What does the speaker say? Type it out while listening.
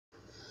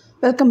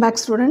Welcome back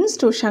students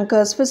to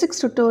Shankar's Physics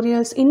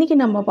Tutorials. இன்னைக்கு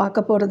நம்ம பார்க்க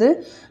போகிறது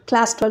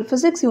Class 12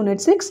 Physics Unit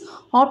 6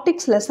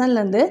 Optics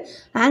Lessonலேருந்து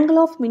Angle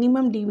of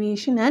Minimum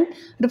Deviation and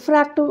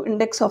Refractive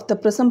Index of the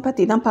Prism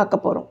பற்றி தான்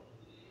பார்க்க போகிறோம்.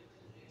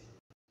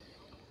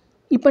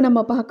 இப்போ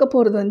நம்ம பார்க்க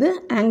போகிறது வந்து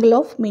Angle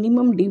of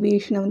Minimum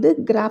Deviation வந்து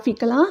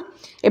கிராஃபிக்கலாக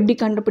எப்படி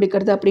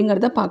கண்டுபிடிக்கிறது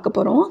அப்படிங்கிறத பார்க்க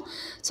போகிறோம்.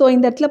 ஸோ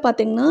இந்த இடத்துல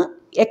பார்த்திங்கன்னா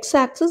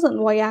x-axis and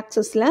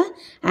y-axisல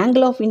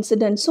angle of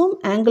incidence-உம்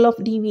angle of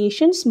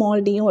deviation small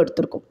d-யும்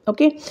எடுத்திருக்கும்.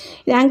 Okay,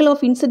 இது angle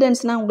of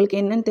incidence-னா உங்களுக்கு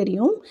என்னன்னு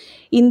தெரியும்.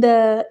 இந்த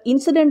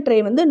incident ray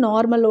வந்து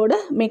நார்மலோட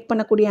மேக்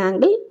பண்ணக்கூடிய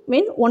angle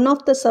when one of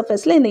the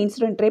surface-ல இந்த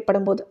incident ray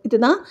படும்போது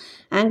இதுதான்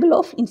angle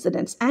of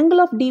incidence.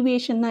 Angle of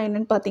deviation-னா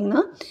என்னன்னு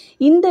பார்த்தீங்கன்னா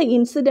இந்த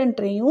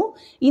incident ray-யும்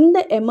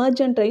இந்த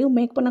emergent ray-யும்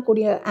மேக்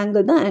பண்ணக்கூடிய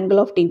angle தான்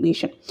angle of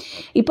deviation.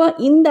 இப்போ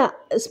இந்த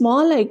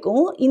small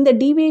i-க்கும் இந்த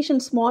deviation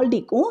small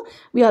d-க்கும்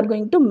we are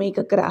going to make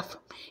a graph.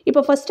 இப்போ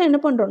ஃபஸ்ட்டு என்ன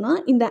பண்ணுறோன்னா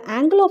இந்த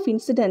angle of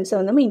incidence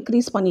வந்து நம்ம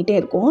இன்க்ரீஸ் பண்ணிகிட்டே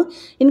இருக்கோம்.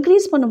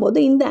 இன்க்ரீஸ் பண்ணும்போது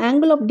இந்த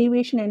angle of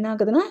deviation என்ன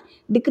ஆகுதுன்னா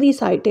டிக்ரீஸ்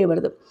ஆகிட்டே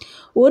வருது.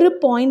 ஒரு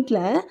பாயிண்டில்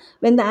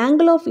when the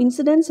angle of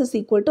incidence is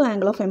equal to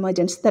angle of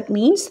emergence, that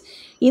means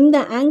இந்த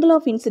angle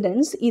of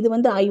incidence இது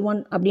வந்து I1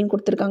 அப்படின்னு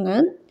கொடுத்துருக்காங்க,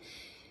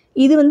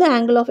 இது வந்து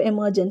angle of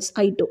emergence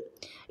I2.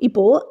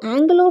 இப்போது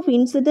angle of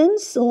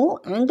incidence-உம்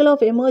angle of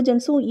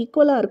emergence-உம்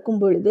ஈக்குவலாக இருக்கும்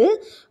பொழுது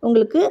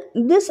உங்களுக்கு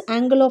this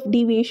angle of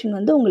deviation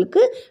வந்து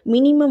உங்களுக்கு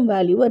மினிமம்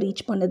வேல்யூவை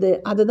ரீச் பண்ணுது.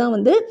 அதுதான்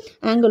வந்து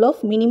angle of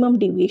minimum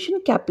deviation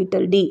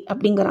capital D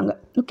அப்படிங்கிறாங்க.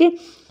 Okay,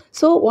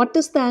 so what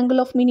is the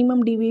angle of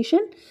minimum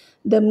deviation?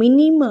 The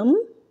minimum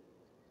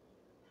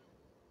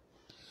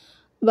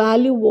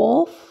value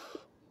of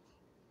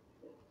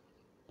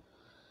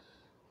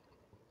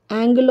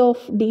angle of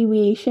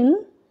deviation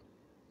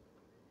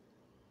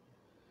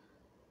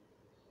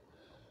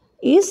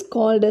is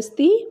called as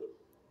the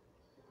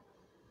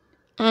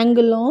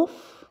angle of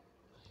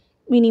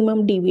minimum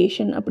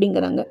deviation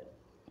அப்படிங்கிறாங்க.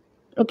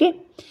 Okay,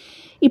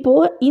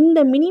 இப்போது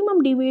இந்த minimum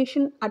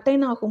deviation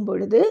attain ஆகும்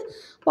பொழுது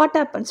what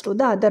happens to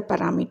the other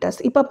parameters?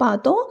 இப்போ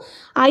பார்த்தோம்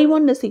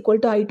I1 is equal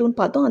to I2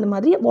 பார்த்தோம். அந்த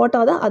மாதிரி what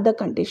are the other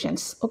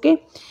conditions? Okay,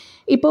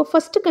 இப்போ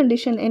ஃபஸ்ட்டு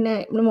கண்டிஷன் என்ன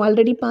நம்ம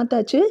ஆல்ரெடி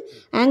பார்த்தாச்சு,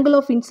 ஆங்கிள்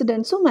ஆஃப்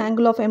இன்சிடென்ஸும்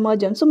ஆங்கிள் ஆஃப்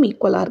எமர்ஜென்ஸும்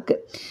ஈக்குவலாக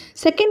இருக்குது.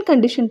 செகண்ட்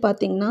கண்டிஷன்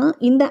பார்த்திங்கன்னா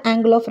இந்த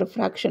ஆங்கிள் ஆஃப்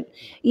ரிஃப்ராக்ஷன்,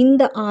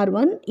 இந்த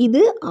R1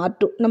 இது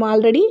R2 நம்ம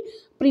ஆல்ரெடி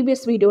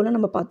ப்ரீவியஸ் வீடியோவில்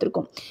நம்ம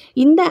பார்த்துருக்கோம்.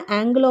 இந்த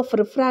angle of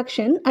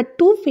refraction at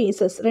two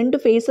faces, ரெண்டு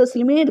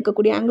ஃபேஸஸ்லையுமே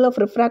இருக்கக்கூடிய ஆங்கிள் ஆஃப்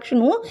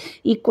ரிஃப்ராக்ஷனும்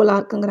ஈக்குவலாக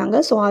இருக்குங்கிறாங்க.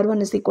 So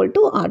R1 is equal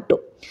to R2.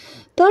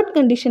 Third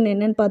condition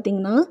என்னன்னு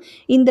பார்த்தீங்கன்னா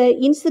இந்த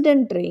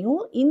இன்சிடென்ட்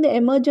ரேயும் இந்த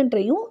எமர்ஜென்ட்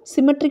ரேயும்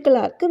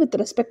சிமெட்ரிக்கலாக இருக்குது with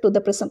respect to the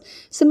prism.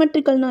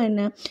 சிமெட்ரிக்கல்னால்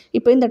என்ன?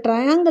 இப்போ இந்த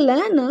ட்ரையாங்கிளை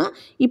நான்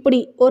இப்படி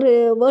ஒரு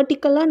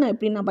வேர்ட்டிக்கலாக நான்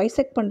இப்படி நான்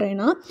பைசெக்ட்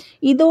பண்ணுறேன்னா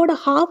இதோட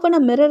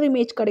ஹாஃபான மிரர்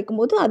இமேஜ்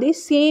கிடைக்கும்போது அதே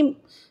சேம்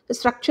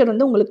ஸ்ட்ரக்சர்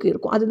வந்து உங்களுக்கு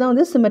இருக்கும். அதுதான்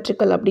வந்து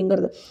சிமெட்ரிக்கல்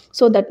அப்படிங்கிறது.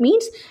 So that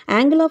means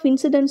angle of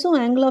இன்சிடென்ஸும்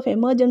angle of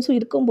எமர்ஜென்ஸும்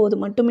இருக்கும்போது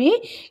மட்டுமே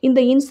இந்த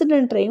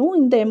இன்சிடென்ட் ரேயும்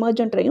இந்த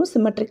எமர்ஜென்ட் ரேயும்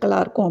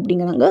சிமெட்ரிக்கலாக இருக்கும்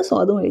அப்படிங்கிறாங்க. ஸோ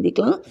அதுவும்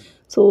எழுதிக்கலாம்.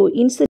 So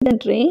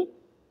incident ray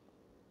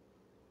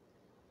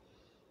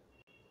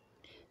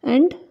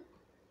and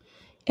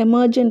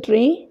emergent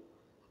ray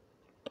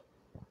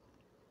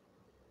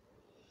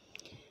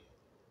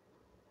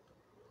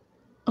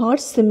are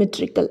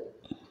symmetrical.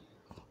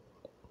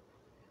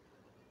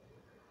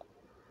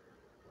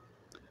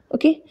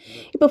 Okay,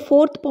 இப்போ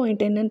ஃபோர்த்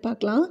பாயிண்ட் என்னன்னு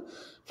பார்க்கலாம்.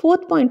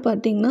 ஃபோர்த் பாயிண்ட்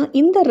பார்த்தீங்கன்னா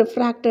இந்த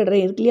ரிஃப்ராக்டட் ரே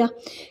இருக்கு இல்லையா,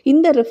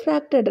 இந்த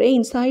refracted ray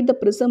inside the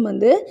prism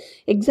வந்து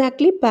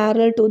exactly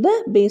parallel to the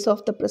base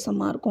of the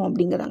ப்ரிசமாக இருக்கும்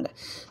அப்படிங்கிறாங்க.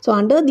 So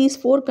under these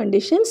four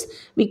conditions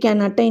we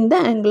can attain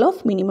the angle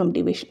of minimum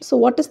deviation. So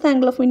what is the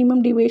angle of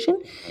minimum deviation?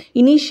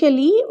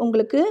 Initially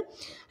உங்களுக்கு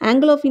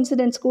angle of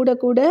incidence கூட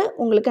கூட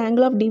உங்களுக்கு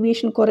angle of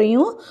deviation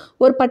குறையும்.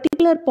 ஒரு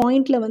particular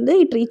பாயிண்டில் வந்து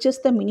it reaches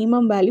the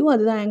minimum value,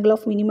 அதுதான் angle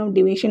of minimum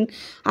deviation.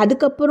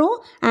 அதுக்கப்புறம்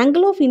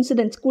ஆங்கிள் ஆஃப்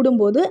இன்சிடென்ஸ்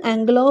கூடும்போது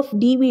ஆங்கிள் ஆஃப்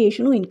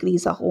டிவியேஷனும்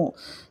இன்க்ரீஸ் ஆகும்.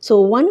 So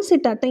once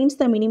it attains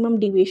the minimum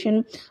deviation,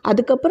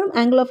 அதுக்கப்புறம்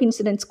ஆங்கிள் ஆஃப்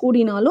இன்சிடென்ஸ்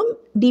கூடினாலும்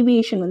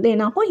டிவியேஷன் வந்து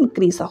என்னாகும்?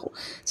 இன்க்ரீஸ் ஆகும்.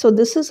 So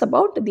this is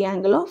about the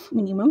angle of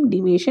minimum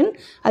deviation.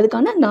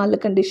 அதுக்கான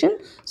 4 condition.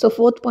 So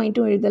fourth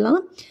பாயிண்ட்டும்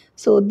எழுதலாம்.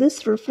 So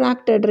this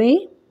refracted ray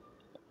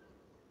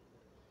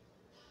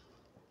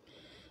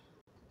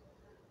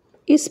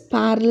is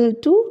parallel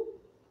to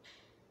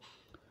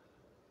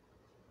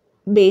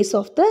base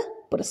of the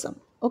prism.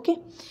 Okay,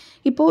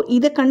 இப்போ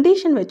இதை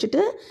condition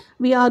வச்சுட்டு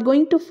we are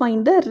going to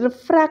find the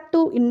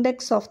refractive index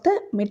of the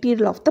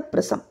material of the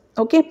prism.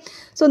 Okay,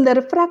 so இந்த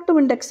refractive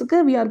indexக்கு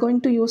we are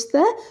going to use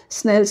the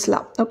Snell's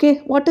law. Okay,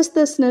 what is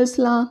the Snell's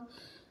law?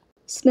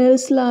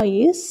 Snell's law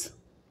is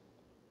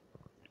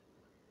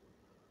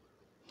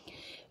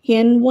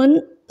n1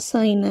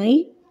 sin I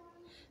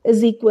is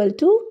equal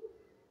to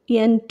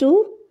n2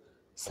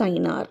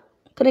 sin R.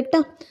 கரெக்டா?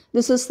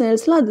 This is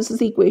Snell's law. This is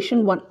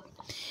equation 1.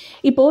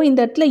 இப்போது இந்த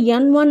இடத்துல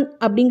n1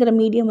 அப்படிங்கிற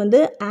medium வந்து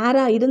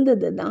ஏராக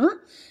இருந்தது தான்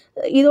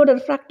இதோட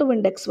refractive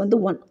index வந்து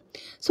 1.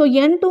 ஸோ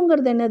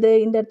n2ங்கிறது என்னது,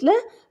 இந்த இடத்துல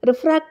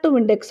refractive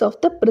index of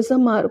the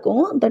prism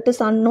இருக்கும், that is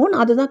unknown,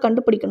 அதுதான்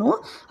கண்டுபிடிக்கணும்.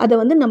 அதை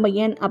வந்து நம்ம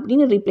n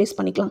அப்படின்னு ரீப்ளேஸ்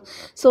பண்ணிக்கலாம்.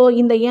 ஸோ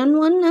இந்த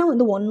n1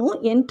 வந்து 1,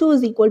 n2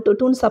 is equal to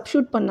 2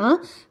 substitute பண்ணால்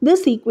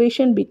this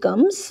equation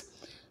becomes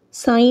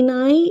sin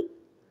I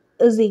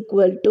is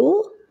equal to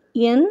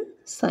n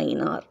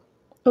sin R.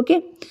 Okay,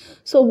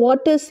 so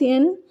what is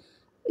n,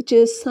 which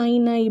is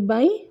sin I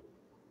by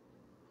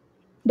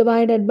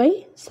divided by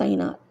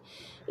sin R.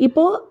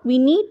 இப்போ we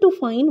need to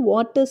find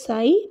what is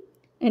I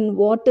and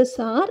what is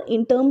R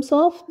in terms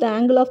of the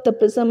angle of the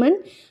prism and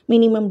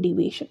minimum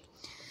deviation.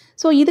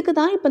 So இதுக்கு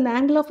தான் இப்போ இந்த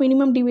angle of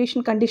minimum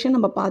deviation condition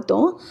நம்ம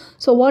பார்த்தோம்.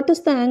 So what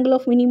is the angle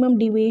of minimum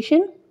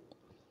deviation?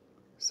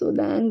 So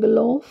the angle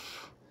of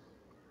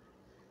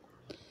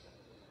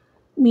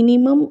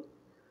minimum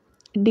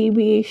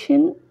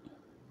deviation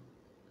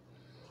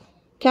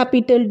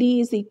capital D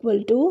is equal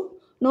to,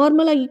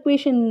 normal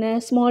equation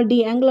small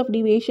d, angle of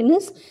deviation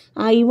is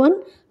I1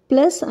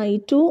 plus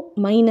I2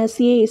 minus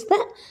A is the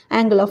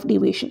angle of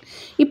deviation.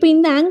 இப்போ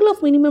இந்த angle of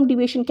minimum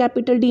deviation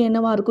capital D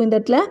என்னவா இருக்கும், இந்த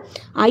இடத்துல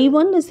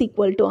I1 is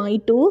equal to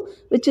I2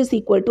 which is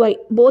equal to I.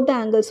 Both the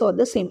angles are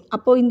the same.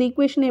 அப்போ இந்த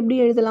equation எப்படி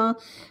எழுதலாம்,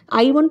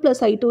 I1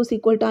 plus I2 is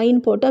equal to I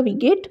in போட்டால் we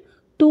get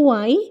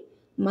 2I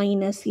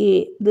minus A.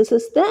 This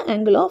is the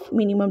angle of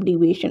minimum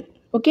deviation.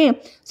 Okay,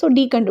 so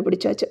D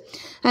கண்டுபிடிச்சாச்சு.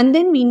 And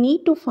then we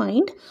need to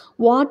find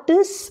what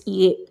is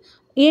A.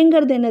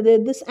 ஏங்கிறது என்னது,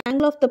 this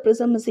angle of the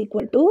prism is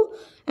equal to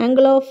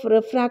angle of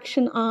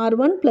refraction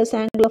R1 plus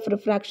angle of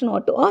refraction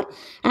R2, or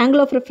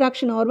angle of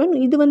refraction R1,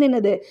 இது வந்து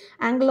என்னது,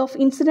 angle of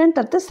incident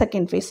at the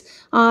second phase,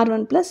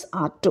 R1 plus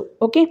R2.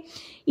 Okay,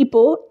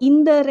 இப்போ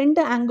இந்த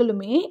ரெண்டு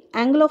ஆங்கிளுமே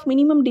angle of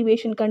minimum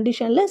deviation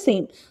conditionல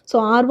same. So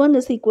R1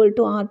 is equal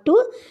to R2,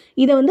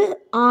 இதை வந்து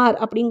R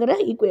அப்படிங்கிற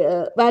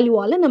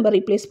வேல்யூவால் நம்ம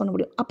replace பண்ண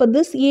முடியும். அப்போ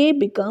this A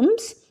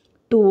becomes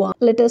 2R.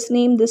 Let us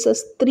name this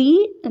as 3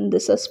 and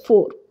this as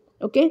 4.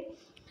 Okay,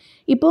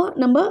 இப்போ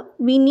நம்ம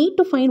we need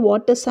to find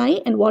what is I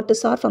and what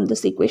is R from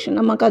this equation.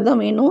 நமக்கு அதான்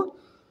வேணும்.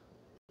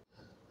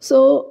 So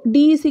D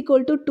is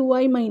equal to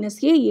 2I minus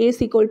A, A is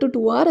equal to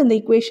 2R in the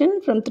equation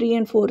from 3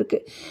 and 4 இருக்கு.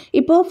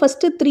 இப்போ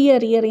first 3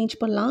 rearrange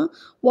பண்ணலாம்.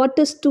 What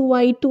is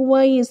 2I?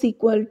 2I is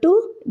equal to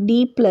D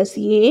plus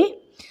A.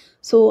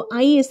 So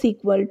I is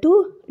equal to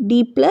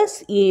D plus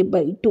A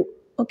by 2.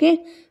 Okay,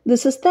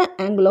 this is the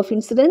angle of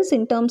incidence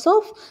in terms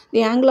of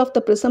the angle of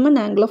the prism and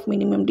angle of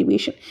minimum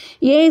deviation.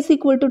 A is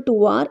equal to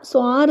 2R, so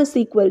R is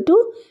equal to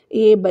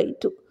A by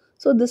 2.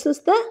 So this is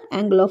the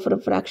angle of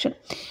refraction.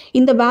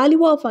 In the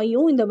value of I,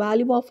 in the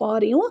value of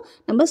R,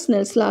 நம்ம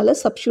Snell's law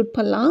substitute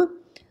பண்ணலாம்.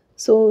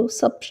 So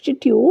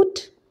substitute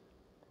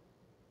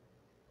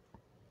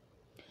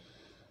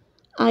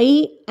I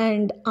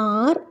and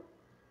R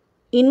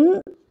in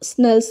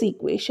Snell's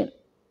equation.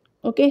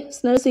 Okay,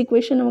 Snell's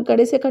equation நம்ம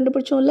கடைசியாக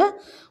கண்டுபிடிச்சோம்ல,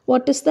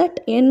 what is that,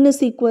 n is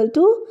equal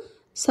to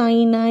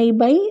sin I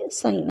by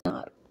sin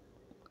R.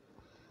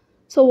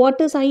 So what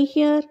is I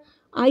here,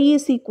 I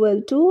is equal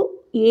to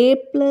A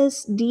plus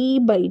D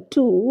by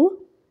 2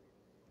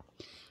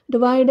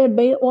 divided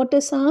by what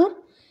is R,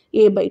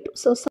 A by 2.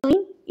 So sin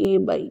A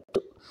by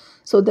 2.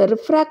 So the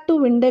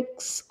refractive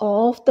index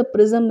of the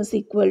prism is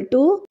equal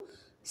to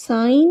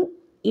sin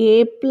A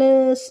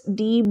plus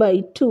D by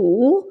 2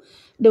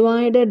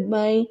 divided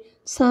by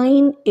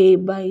sin A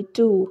by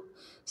 2.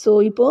 So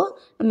இப்போ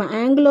நம்ம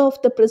angle of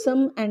the prism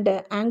and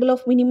angle of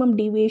minimum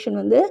deviation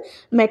வந்து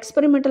நம்ம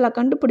experimental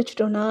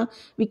கண்டுபிடிச்சிட்டோம்னா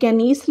we can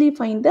easily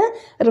find the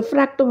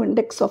refractive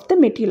index of the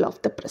material of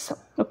the prism.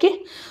 Okay,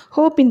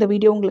 hope இந்த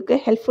video உங்களுக்கு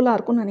ஹெல்ப்ஃபுல்லாக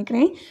இருக்கும்னு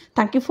நினைக்கிறேன்.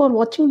 Thank you for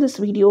watching this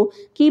video.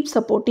 Keep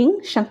supporting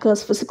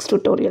Shankar's physics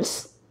tutorials.